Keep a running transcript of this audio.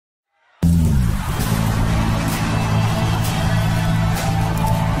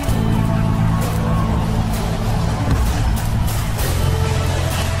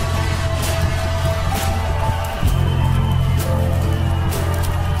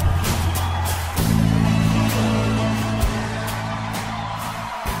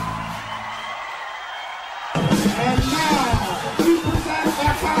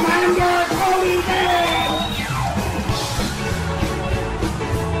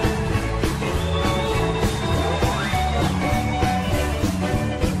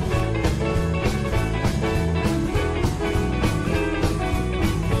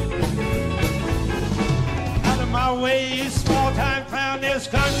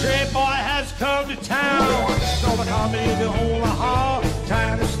Great boy has come to town. So the comedy to Omaha,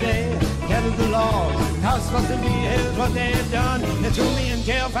 trying to stay ahead of the law. How it's supposed to be is what they've done. They threw me in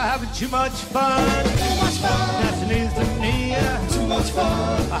jail for having too much fun. Too much fun. That's the news to me. Too much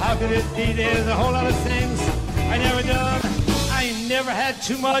fun. How could it be? There's a whole lot of things I never done. I ain't never had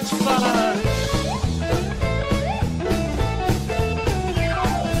too much fun.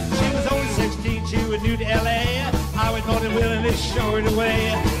 She was only 16. She was new to L.A. I was more than willing to show her the way.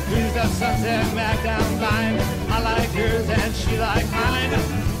 Who's that sunset back down line? I like hers and she like mine.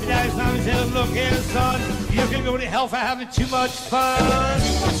 The daddy's mom said, look here, son, you can go to hell for having too much fun. Too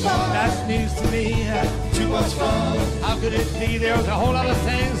much fun. That's news to me. Too much fun. How could it be? There was a whole lot of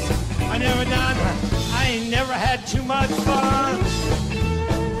things I never done. I ain't never had too much fun.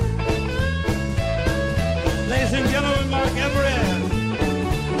 Ladies and gentlemen, Mark Everett.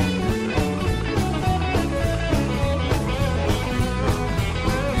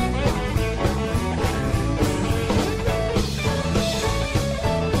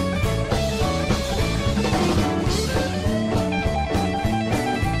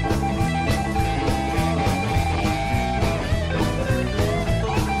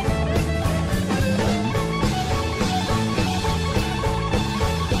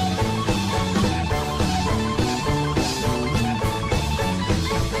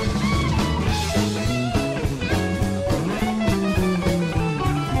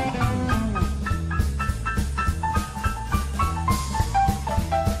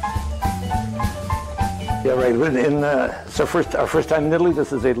 Yeah, right. It's our first time in Italy.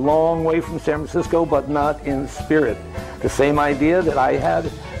 This is a long way from San Francisco, but not in spirit. The same idea that I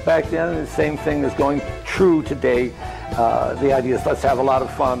had back then, the same thing is going true today. The idea is let's have a lot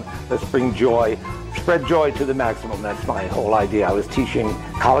of fun, let's bring joy, spread joy to the maximum. That's my whole idea. I was teaching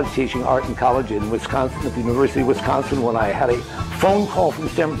art in college in Wisconsin, at the University of Wisconsin, when I had a phone call from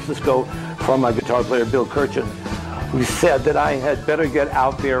San Francisco from my guitar player, Bill Kirchen, who said that I had better get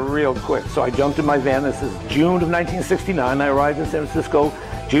out there real quick. So I jumped in my van. This is June of 1969. I arrived in San Francisco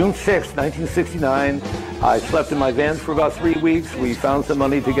June 6, 1969. I slept in my van for about 3 weeks. We found some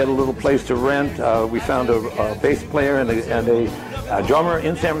money to get a little place to rent. We found a bass player and a drummer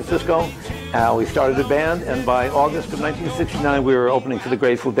in San Francisco. We started a band, and by August of 1969, we were opening for the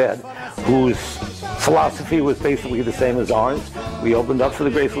Grateful Dead, whose philosophy was basically the same as ours. We opened up for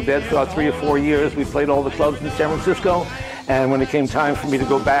the Grateful Dead for about 3 or 4 years. We played all the clubs in San Francisco, and when it came time for me to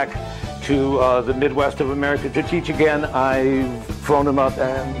go back to the Midwest of America to teach again, I phoned him up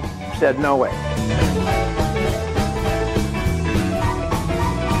and said, no way.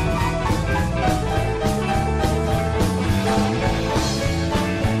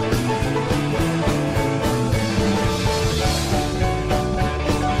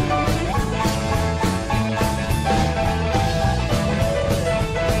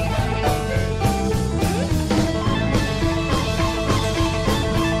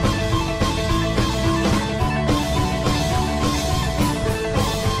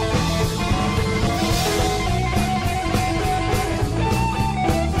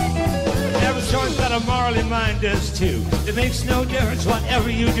 Mind does too. It makes no difference whatever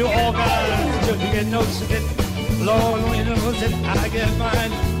you do. All guys do. You get notes of it. Lord only knows it. I get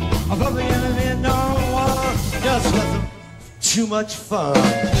mine. Above the enemy, no one just with them. Too much fun. Too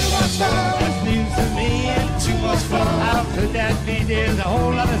much fun. That's news to me. Too much fun. How could that be? There's a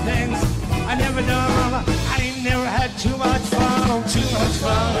whole lot of things I never done. I ain't never had too much fun. Too much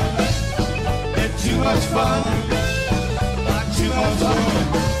fun. Yeah, too much fun. Too much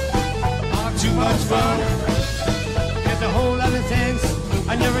fun. Too much fun. There's a whole lot of things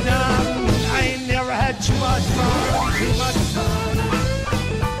I never done. I ain't never had too much fun. Too much fun.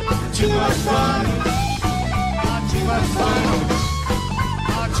 Too much fun. Too much fun.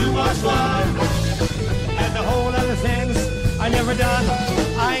 Too much fun. There's a whole lot of things I never done.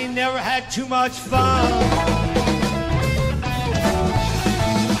 I ain't never had too much fun.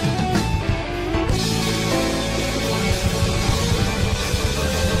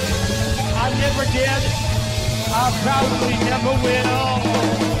 Never did. I probably never will.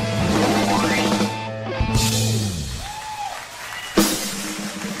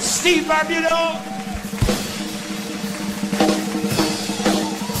 Steve Barbudo.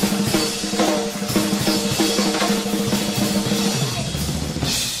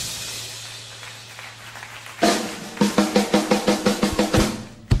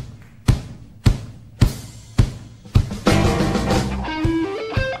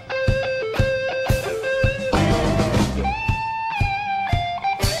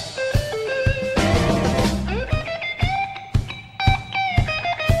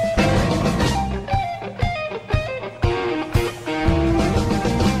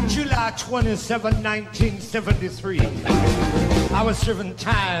 July 27, 1973. I was serving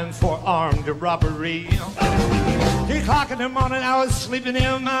time for armed robbery. 3 o'clock in the morning, I was sleeping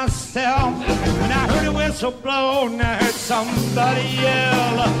in my cell when I heard a whistle blow and I heard somebody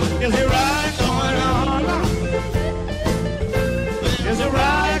yell, "Is a riot going on? Is a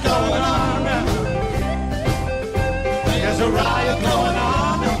riot going on? There's a riot going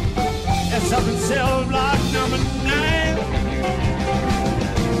on. It's up in cell block number 9.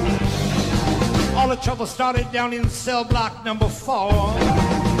 All the trouble started down in cell block number 4.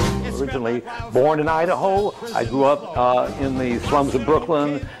 Originally born in Idaho, I grew up in the slums of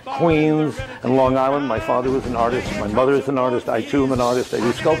Brooklyn, Queens, and Long Island. My father was an artist. My mother is an artist. I too am an artist. I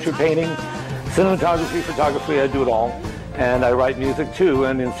do sculpture, painting, cinematography, photography. I do it all. And I write music too.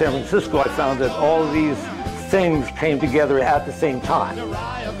 And in San Francisco, I found that all of these things came together at the same time.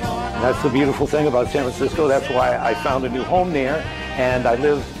 And that's the beautiful thing about San Francisco. That's why I found a new home there. And I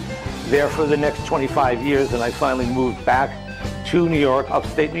lived there for the next 25 years. And I finally moved back to New York,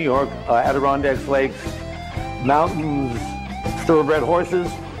 upstate New York, Adirondacks Lakes, mountains, thoroughbred horses,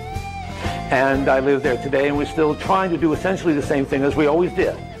 and I live there today, and we're still trying to do essentially the same thing as we always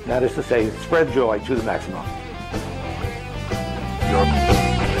did. That is to say, spread joy to the maximum.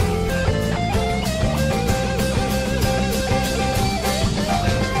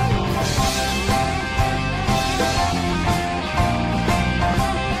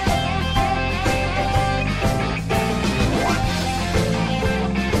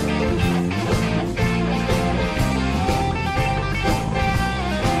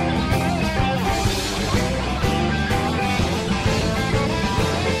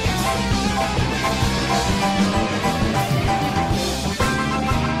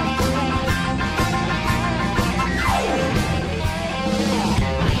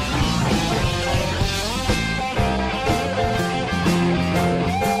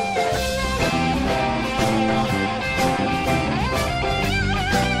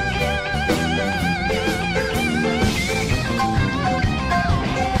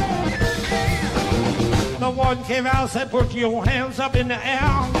 One came out and said, "Put your hands up in the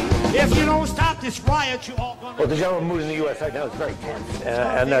air. If you don't stop this riot, you all gonna..." Well, the general mood in the U.S. right now is very tense,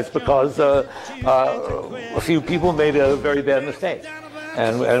 and that's because a few people made a very bad mistake,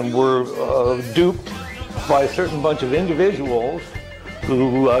 and were duped by a certain bunch of individuals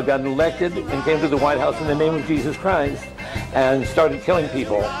who got elected and came to the White House in the name of Jesus Christ and started killing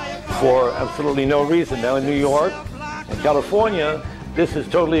people for absolutely no reason. Now in New York and California, this is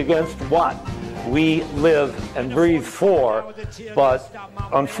totally against what we live and breathe for, but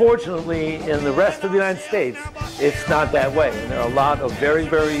unfortunately in the rest of the United States it's not that way. And there are a lot of very,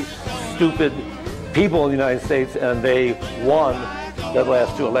 very stupid people in the United States, and they won that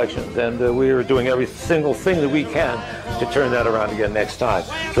last 2 elections, and we are doing every single thing that we can to turn that around again next time.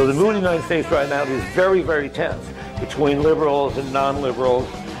 So the mood in the United States right now is very, very tense between liberals and non-liberals,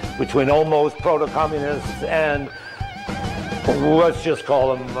 between almost proto-communists and let's just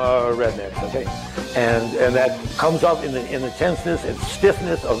call them rednecks, okay? And that comes up in the tenseness and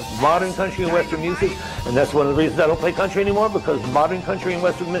stiffness of modern country and Western music, and that's one of the reasons I don't play country anymore, because modern country and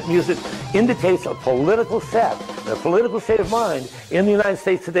Western music indicates a political set, a political state of mind in the United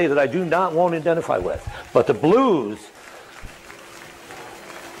States today that I won't identify with. But the blues,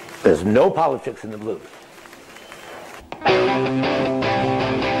 there's no politics in the blues.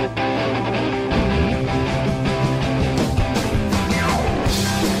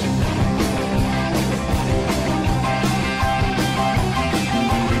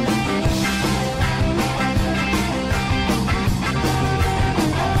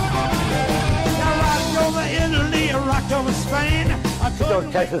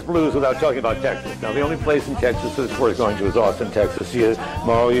 Texas blues without talking about Texas. Now, the only place in Texas that's worth going to is Austin, Texas.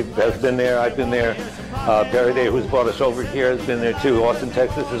 Mo has been there. I've been there. Perry Day, who's brought us over here, has been there too. Austin,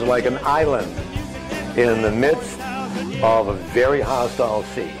 Texas is like an island in the midst of a very hostile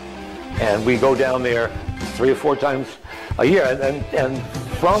sea. And we go down there 3 or 4 times a year. And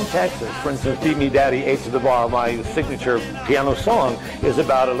from Texas, for instance, Beat Me Daddy, 8 to the Bar, my signature piano song, is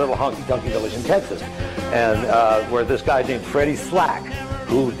about a little honky-tonky village in Texas. And where this guy named Freddie Slack,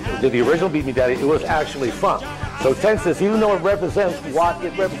 who did the original Beat Me Daddy, it was actually from. So Texas, even though it represents what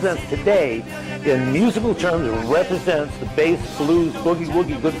it represents today, in musical terms, it represents the bass, blues,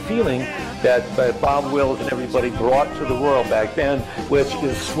 boogie-woogie, good feeling that Bob Wills and everybody brought to the world back then, which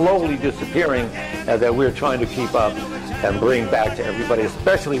is slowly disappearing, and that we're trying to keep up and bring back to everybody,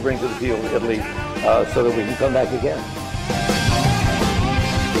 especially bring to the people of Italy, so that we can come back again.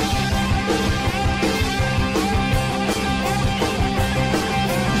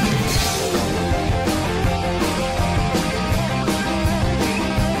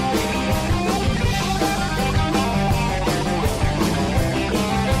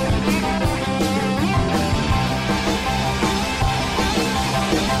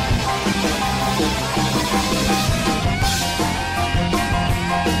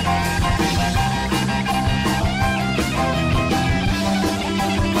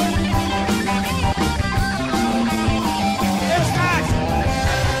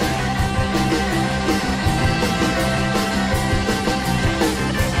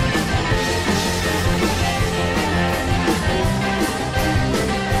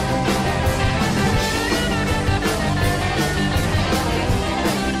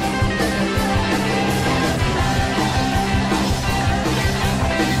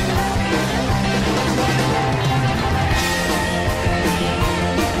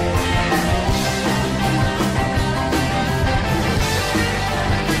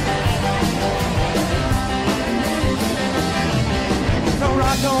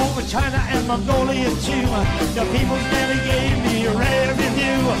 Back over China and Mongolia too. The people never gave me a rare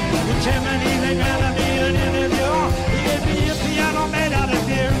review. The Germany, they gonna be an interview. He gave me a piano made out of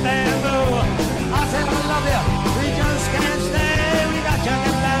deer bamboo. I said I love you, we just can't stay. We got you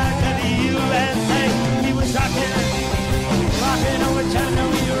in back to the USA. He was rocking over China,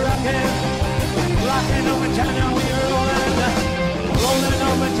 we were rocking over China, we were rolling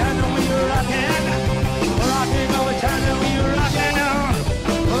over China, we were rocking over China, we were rocking over China, we were rocking.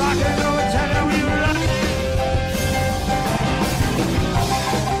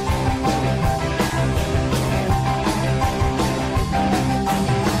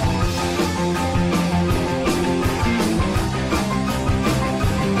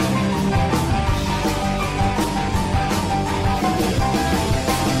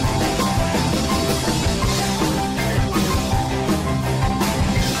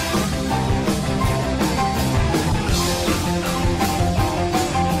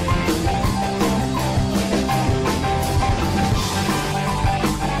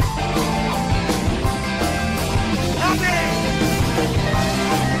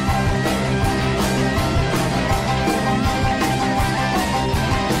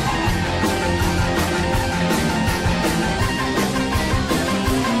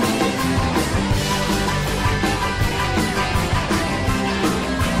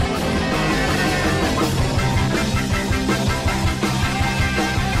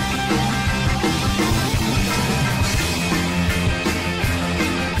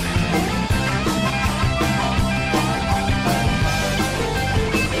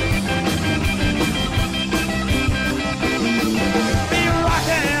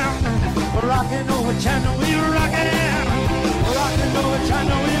 China, we were rocking over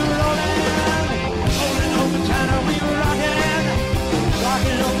China, we were rolling over China, we were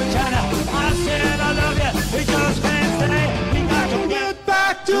rocking over China. I said I love you, we just can't stay. We got to get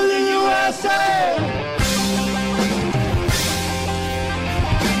back to the USA.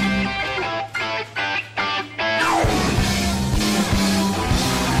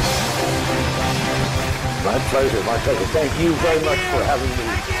 My pleasure, my pleasure. Thank you very much for having me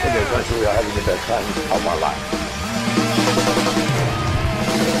in the country. We are having the best time of my life.